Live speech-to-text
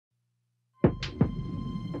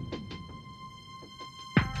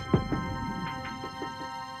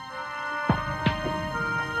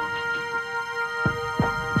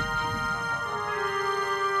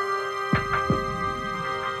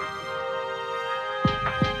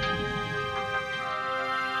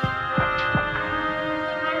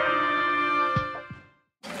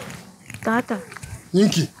Tata.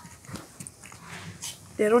 Inki.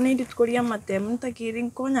 Pero ni ditukoria matemu ntakiri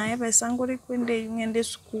nkonya pesa ngore kwende ngende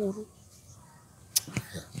skuru.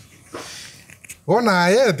 Ona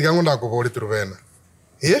ye tigangunda kubori Trubena.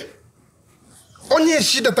 Onye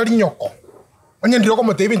shida tali nyoko. Onye ndiro ko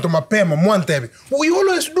matebi into mapema mwantebe. We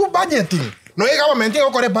always do budgeting. No e government e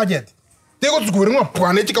okore budget. Tego skuru ngo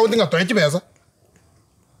pwane tika undinga to echi pesa.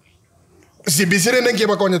 Si bisire nenge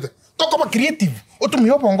ba konyete. Toko ba creative.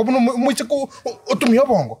 Otumio bongo muichiku otumio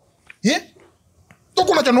bongo.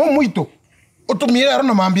 Toko na chano muito. Otumira aro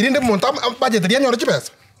na mambirinde monta budget ya nyoro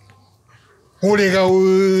chipesa. Olega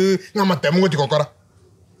nga matemu ngo tikokora.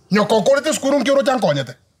 Nyoko kore te skuru ngiro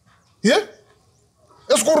chankonyete.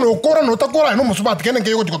 Skuru no kora no takora no musubati kene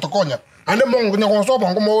ngego tikotokonya. Ande mongo nyako so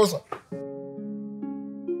bongo moza.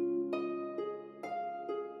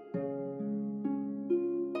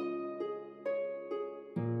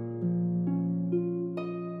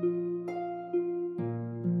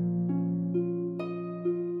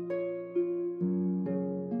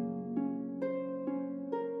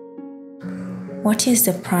 What is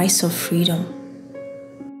the price of freedom?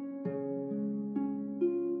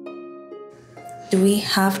 Do we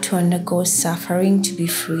have to undergo suffering to be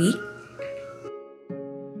free?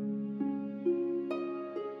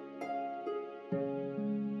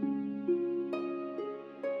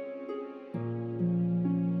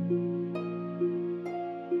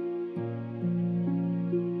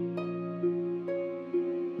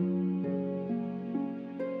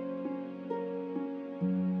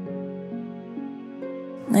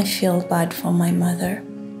 I feel bad for my mother.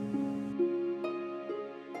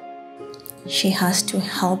 She has to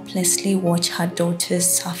helplessly watch her daughters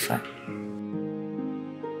suffer.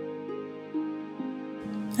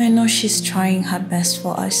 I know she's trying her best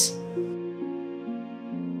for us.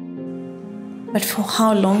 But for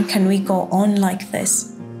how long can we go on like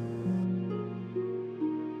this?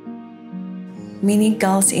 Many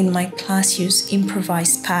girls in my class use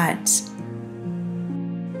improvised pads.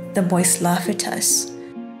 The boys laugh at us,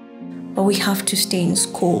 but we have to stay in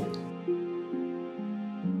school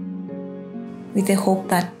with the hope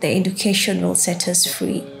that the education will set us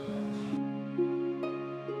free.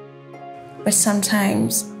 But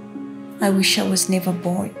sometimes I wish I was never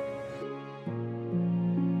born,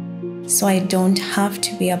 so I don't have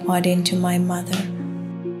to be a burden to my mother.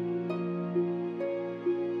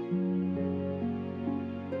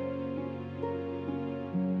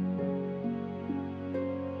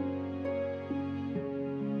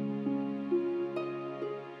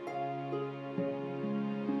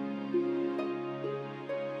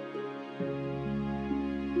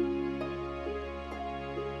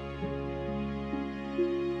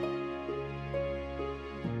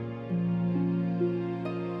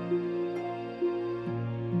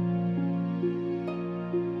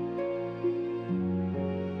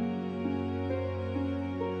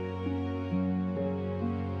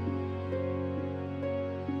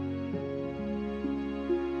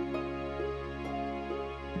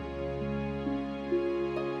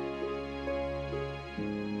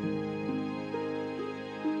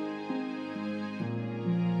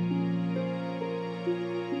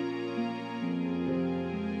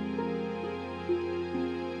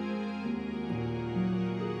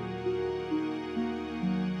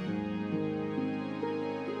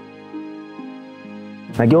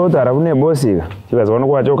 Nakiwa utarabune bosi, chikaza wano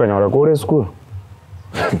kwa choka nyora kore school.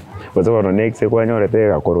 Wazo wano next kwa nyora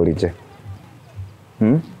tega kororiche.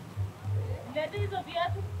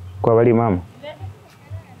 Kwa bali mama.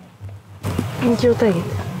 Nkiyo tagi.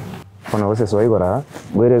 Kona wase swai kora,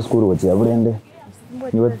 gwere school wachi aburende.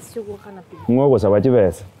 Ngo sabachi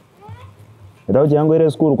besa. Ndao changu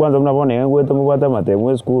ile school kwanza mnabone ngwete mubata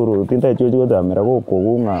matemu school tinta chicho chigotamira ko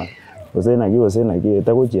kogunga. Osena ki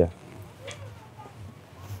etakuchia.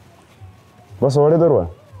 Basore dorwa.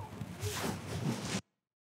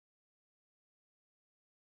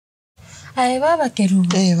 Ai baba keru.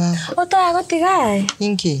 Baba. Ota go tigai.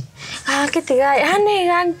 Inki. Ke tigai. Hane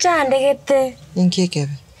gancha ndegete. Inki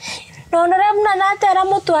kebe. No mna natera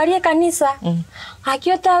mutwarie kanisa.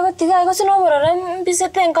 Akiota go tigai go sino borora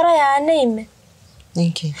mbisete nkora ya neime.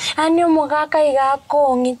 Inki. Ani omugaka iga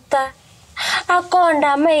kongita.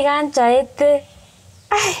 Akonda maigancha ete.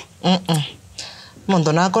 Ai.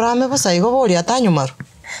 Mondo nakorame busa igo bori atanyumaru.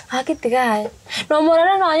 Akitigai. No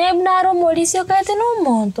morara no nya ibnaro morisio kaete no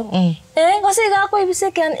monto. Gosiga ko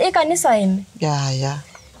ibiseke ekanisa ime. Ya.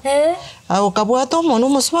 Ago kabwato mono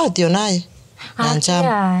muswatio naye.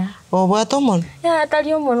 Ancha. Obwato mono. Ya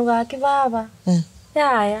talio mono ga kibaba.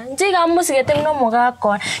 Ya. Njiga musigete no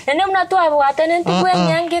mugako. Nene mna tu abwate nenti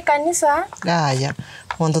kwenyange kanisa. Ya.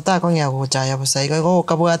 Monto ta ko ngya gochaya busaiga go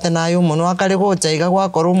kabwate nayo umuntu akari gochaiga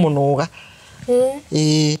gwakora umunuga.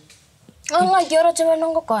 Nga kioro chime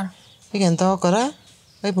nongokora. Igento okora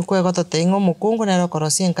baibu kwego totengo mukungu nero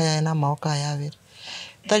korosi nkaya na maoka yabere.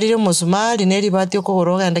 Talire musumari neri bati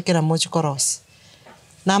okogoro gendekera mochi korosi.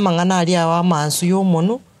 Na mangana ali awa mansu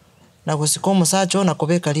y'umuntu na gusiko musacho na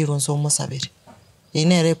kubeka liro nso musabire.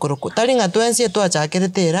 Inere koroko tali nga twensi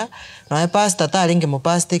twachakeretera no pasta tali nge mu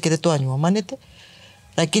pasta ikire twanywa manete.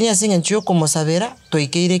 Lakini asinge nchyo kumusabira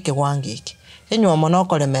toikeire kewangiki. Enywa mono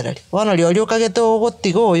kolemereri. Bono lyo kagete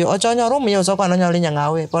ogotigo oyo ochonya romu yo sokwana nyali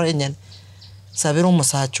nyangawe por enyen. Sabira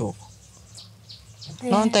umusacho.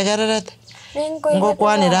 No ntegererete. Ngo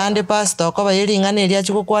kwanira ande pasta okoba yiringane eri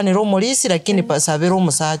achiko kwanira omulisi lakini pasabira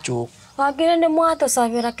umusacho. Wakire ndi mwato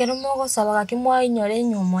sabira kero mogo sabaga kimwa inyore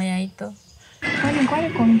nyumo yaito. Kwani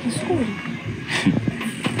con skuru.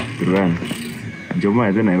 Trubena. Joma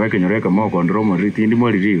ete na ibake nyoreka mo kondro mo riti ndi mo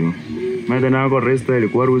ririgo. Mete na ko resta ile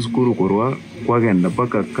kwa skuru korwa kwagenda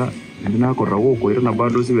pakaka ndi na ko rago ko ira na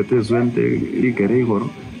bado sibete swente likere igoro.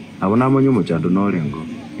 Abona amonyo muchando norengo.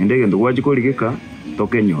 Ndege ndo wachikorigika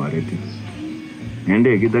toke nyorete.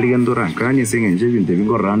 Ende kitali gendora kanye singenje binte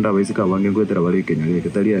bingo randa baisika bange kwetera bari kenyore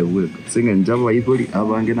kitali awe singenja bayipoli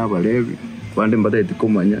abange na balevi bande mbadete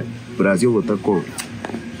komanya Brazil botako.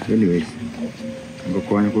 Anyway, ngo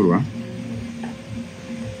kwanya kurwa.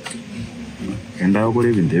 Enda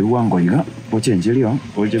okore binte bwangoiga ochenjerio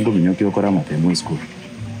oje ngo binyoki okora amatemo school.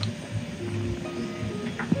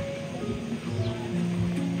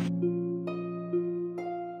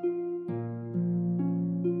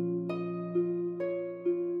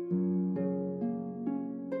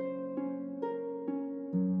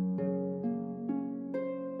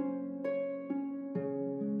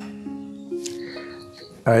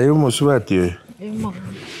 Ayo musubati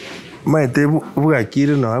maite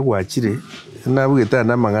bwakire no agwachire na bugeta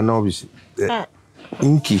na mangana obisi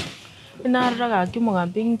inki inaraga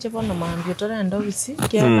kimugambi nche bono mambio torenda obisi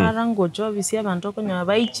kiara ngocho obisi abantu okonya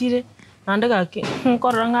baichire nande gaki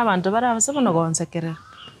nkorora ng'abantu bara base bono gonsekerera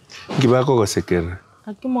ngibako gosekera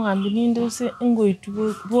akimugambi ninde use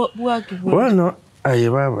ngoitu bwakibu bueno aye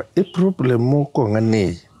baba e problem moko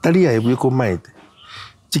ngane tali aye bwiko maite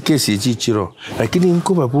chikesi chichiro lakini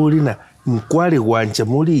nko babuli na mkwale gwanja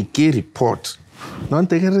muri ike report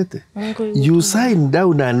nontegerete you sign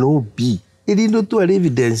down an OB irindo tu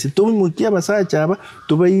evidence to mukia basacha aba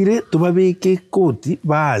tubaire tubabeke koti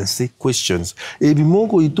baanse questions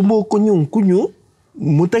ebimoko itumoko nyunkunyu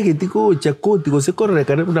mutagetiko cha koti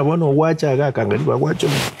gosekorrekana na bono wacha agakangari bagwacho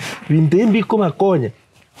bindembi koma konya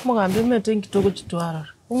mugambe mete nkitoko chitwara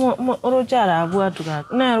orochara abwatuka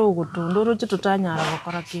nero ogotunda oroche tutanyara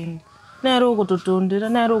gokora kindi nero ogotutundira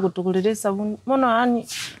nero ogotugurira sabuni mono ani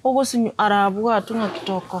ogosinyu arabwatu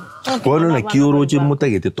ngakitoko bono na kioroche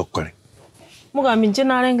mutagete tokore mugambi nche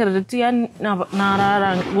narengereti yani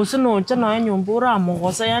narara gusinocha no nyumbura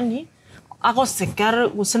amugosa yani agosekar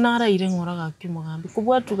gusinara ire ngora gaki mugambi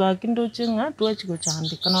kubwatuka kindoche nga twachiko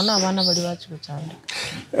chandika nona abana bali bachiko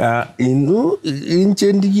chandika inu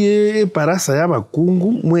inchendiye parasa ya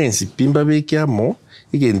bakungu mwensi pimba bekyamo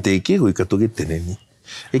igenteke goikatogeteneni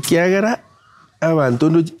ekiagara abantu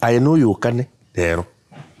ndo ayeno yokane rero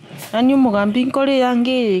ani mugambi nkore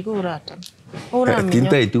yange igurata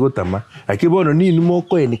tinta itigotama akibono ni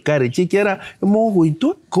moko enikare chikiara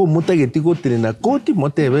mogoito ko mutagetigo na koti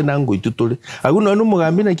motebe na ngoito tole aguno no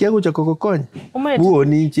mugambi na kiago cha kokokonya buo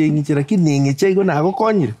ni chengichira kiningi chaigo na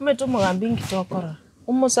agokonyire meto mugambi ngitokora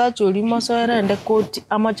umusacho ulimo soera ende koti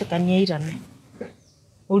amachakania irane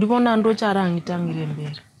ulibona ndo charangitangire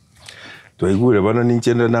mbere toigure bana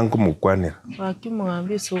ninchenda nanko mukwanira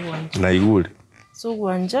akimugambi sogwanje na igure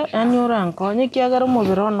sogwanje yani orankonye kiagara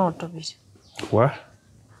mubiro notobije wa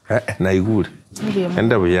na igure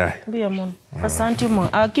enda buya biya mon asanti mo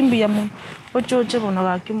akimbiya mon ochoche bono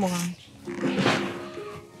gakimugambi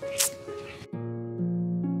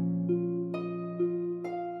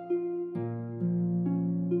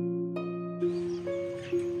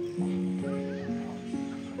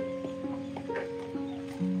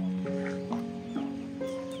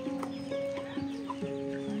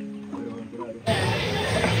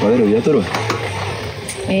Padero, ¿ya toro?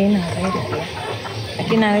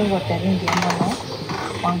 Lakini nawe wataringi mama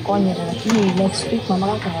wankonyera lakini next week mama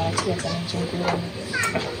kakawachia sana nchengura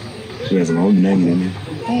Sueza maombi nani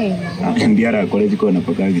akambiara college kona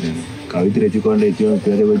pakagira kawitire chikonde chyo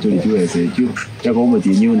pere bacho lichwese chyo chako umo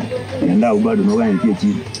tinyunda nda ubado no gani tie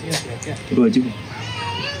chi ro chiko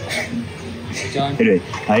ere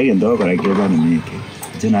aige ndo kora keba ni mike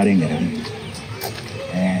jena rengera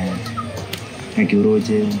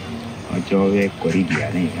akiuroje achowe korigia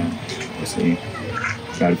ne ose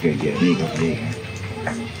girlfriend ya nika peke.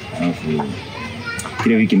 Alafu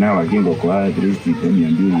kile wiki na wakingo kwa at least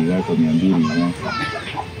 200 zako 200 na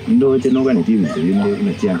ndo wote noga ni timu ndio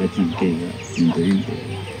na chianga timu Kenya ndio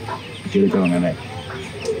kile kama ngana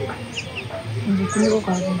Ndio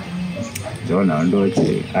kwa Zona ndo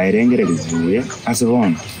che airengere bizuye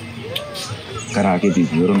asibona karake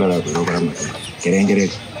bizuye ronda la programa kerengere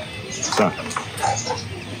sa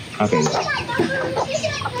okay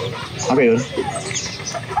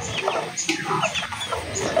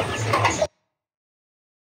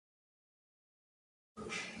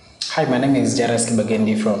Hi, my name is Jaras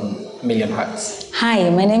Kibagendi from Million Hearts. Hi,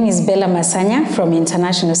 my name is Bella Masanya from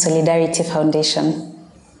International Solidarity Foundation.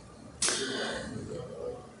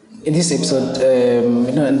 In this episode,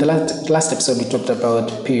 in the last episode, we talked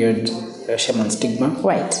about period shame and stigma.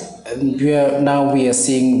 Right. And we are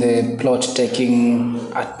seeing the plot taking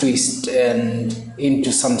a twist and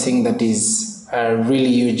into something that is a really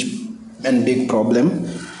huge and big problem,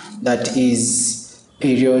 that is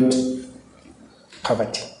period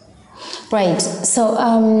poverty. Right. So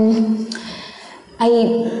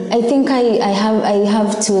I think I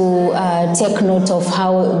have to take note of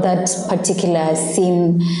how that particular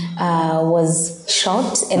scene was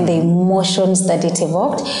shot and the emotions that it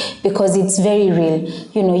evoked, because it's very real.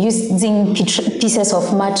 You know, using pieces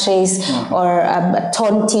of mattress or a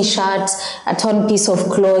torn T-shirt, a torn piece of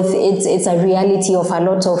cloth, it's a reality of a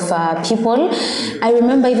lot of people. I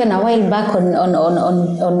remember even a while back on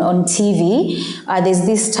TV, there's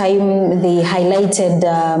this time they highlighted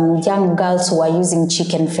young girls who are using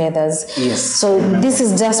chicken feathers. Yes. So this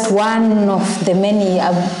is just one of the many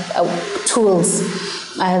tools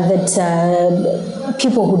that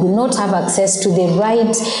people who do not have access to the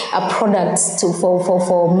right products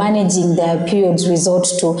for managing their periods resort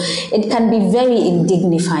to. It can be very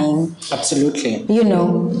indignifying. Absolutely. You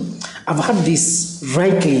know, I've heard this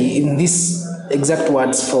rightly in these exact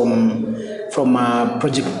words from a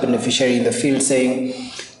project beneficiary in the field, saying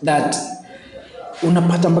that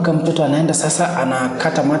unapata mpaka mtoto anaenda sasa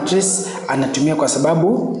anakata mattress anatumia kwa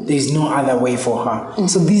sababu there is no other way for her.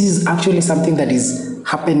 So this is actually something that is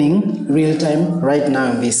happening real time right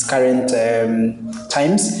now in these current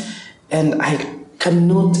times, and I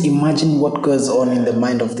cannot imagine what goes on in the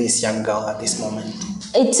mind of this young girl at this moment.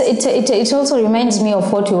 It also reminds me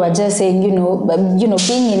of what we were just saying. You know,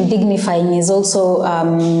 being indignifying is also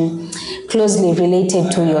closely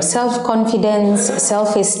related to your self-confidence,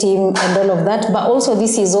 self-esteem, and all of that. But also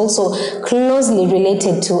this is also closely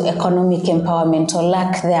related to economic empowerment or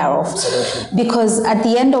lack thereof. Absolutely. Because at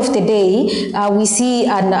the end of the day, we see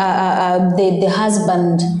the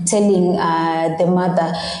husband telling the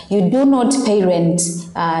mother, you do not pay rent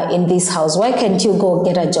in this house. Why can't you go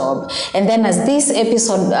get a job? And then as this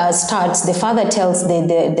episode starts, the father tells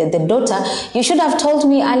the daughter, you should have told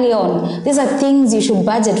me early on. These are things you should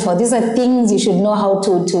budget for. These are things you should know how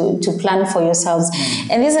to plan for yourselves.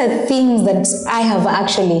 And these are things that I have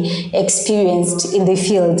actually experienced in the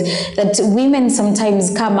field, that women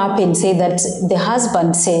sometimes come up and say that the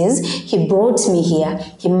husband says, he brought me here,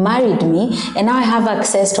 he married me, and now I have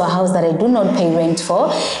access to a house that I do not pay rent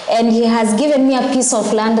for, and he has given me a piece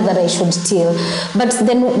of land that I should till. But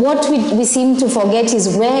then what we seem to forget is,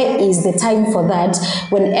 where is the time for that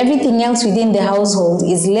when everything else within the household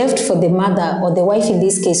is left for the mother or the wife in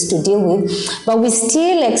this case to deal with, but we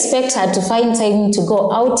still expect her to find time to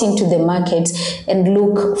go out into the market and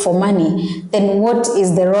look for money. Then what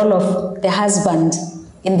is the role of the husband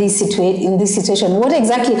in this situation?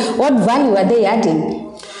 What value are they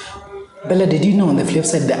adding? Bella, did you know on the flip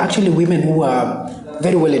side, there are actually women who are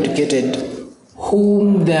very well educated,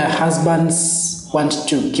 whom their husbands want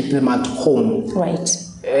to keep them at home. Right.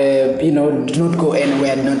 Do not go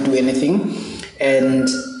anywhere, not do anything, and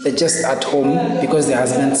they're just at home because their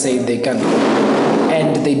husbands say they can.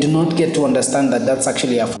 And they do not get to understand that that's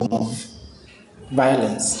actually a form of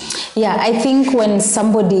violence. Yeah, I think when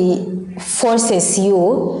somebody forces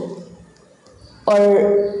you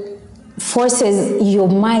or forces your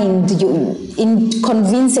mind,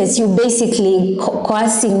 convinces you, basically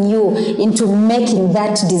coercing you into making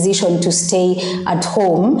that decision to stay at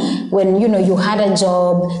home when you had a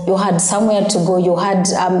job, you had somewhere to go, you had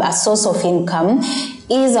a source of income,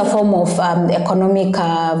 is a form of economic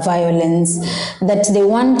violence, that they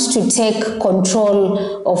want to take control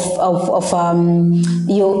of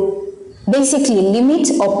basically limit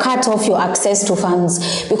or cut off your access to funds.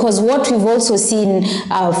 Because what we've also seen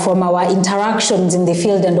from our interactions in the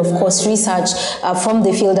field, and of course research from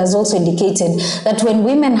the field has also indicated that when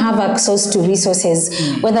women have access to resources,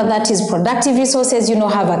 whether that is productive resources,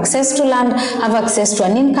 have access to land, have access to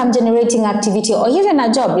an income generating activity, or even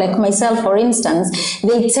a job, like myself for instance,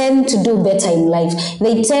 they tend to do better in life.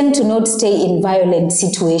 They tend to not stay in violent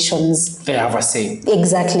situations. They have a say.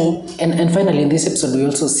 Exactly. And finally, in this episode, we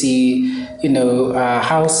also see,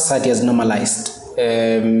 how society has normalized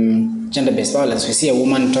gender-based violence. We see a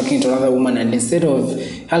woman talking to another woman, and instead of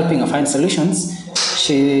helping her find solutions,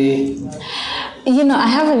 she... I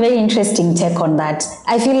have a very interesting take on that.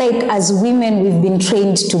 I feel like as women, we've been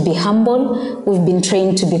trained to be humble, we've been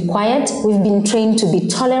trained to be quiet, we've been trained to be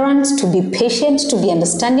tolerant, to be patient, to be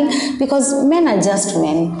understanding, because men are just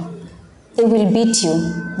men. They will beat you,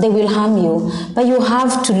 they will harm you, but you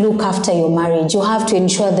have to look after your marriage. You have to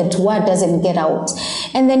ensure that word doesn't get out.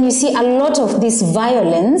 And then you see a lot of this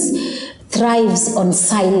violence thrives on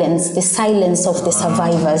silence, the silence of the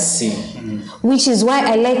survivors. Which is why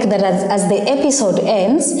I like that as the episode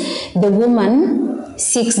ends, the woman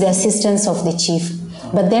seeks the assistance of the chief.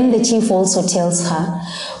 But then the chief also tells her,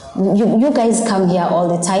 you guys come here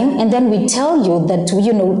all the time, and then we tell you that,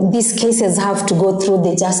 these cases have to go through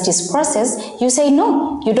the justice process. You say,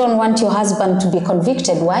 no, you don't want your husband to be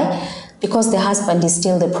convicted. Why? Because the husband is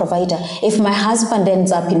still the provider. If my husband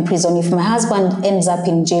ends up in prison, if my husband ends up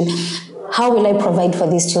in jail, how will I provide for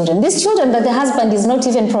these children? These children that the husband is not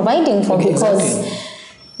even providing for, because,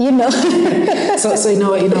 So in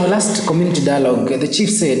our last community dialogue, the chief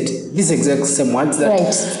said these exact same words,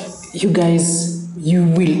 that you guys,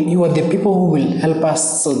 you are the people who will help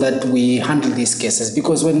us so that we handle these cases.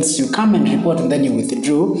 Because once you come and report and then you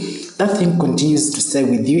withdraw, that thing continues to stay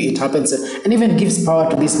with you. It happens, and even gives power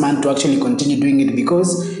to this man to actually continue doing it,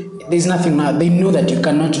 because there's nothing now. They know that you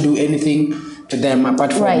cannot do anything to them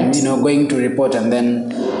apart from going to report and then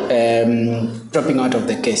dropping out of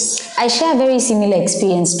the case. I share a very similar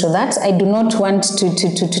experience to that. I do not want to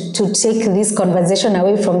take this conversation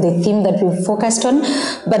away from the theme that we've focused on,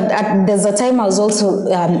 but there's a time I was also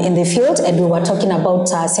in the field, and we were talking about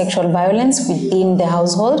sexual violence within the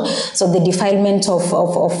household. So the defilement of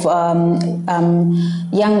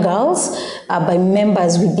young girls by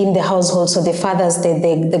members within the household. So the fathers,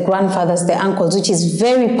 the grandfathers, the uncles, which is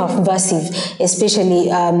very pervasive, especially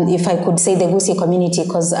if I could say the Gusii community,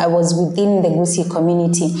 because I was within the Gusii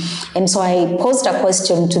community. And so I posed a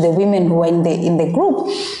question to the women who were in the group,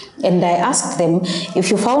 and I asked them,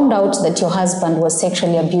 if you found out that your husband was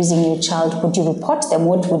sexually abusing your child, would you report them?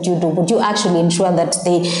 What would you do? Would you actually ensure that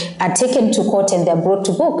they are taken to court and they're brought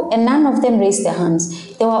to book? And none of them raised their hands.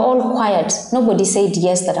 They were all quiet. Nobody said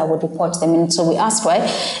yes, that I would report them. And so we asked why,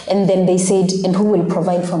 and then they said, and who will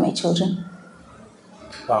provide for my children?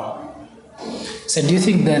 Wow. So do you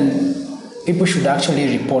think then people should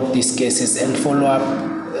actually report these cases and follow up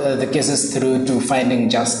the cases through to finding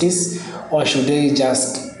justice, or should they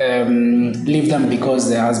just leave them because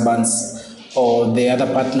their husbands or the other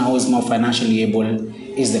partner who is more financially able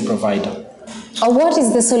is the provider? Or what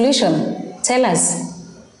is the solution? Tell us.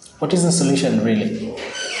 What is the solution really?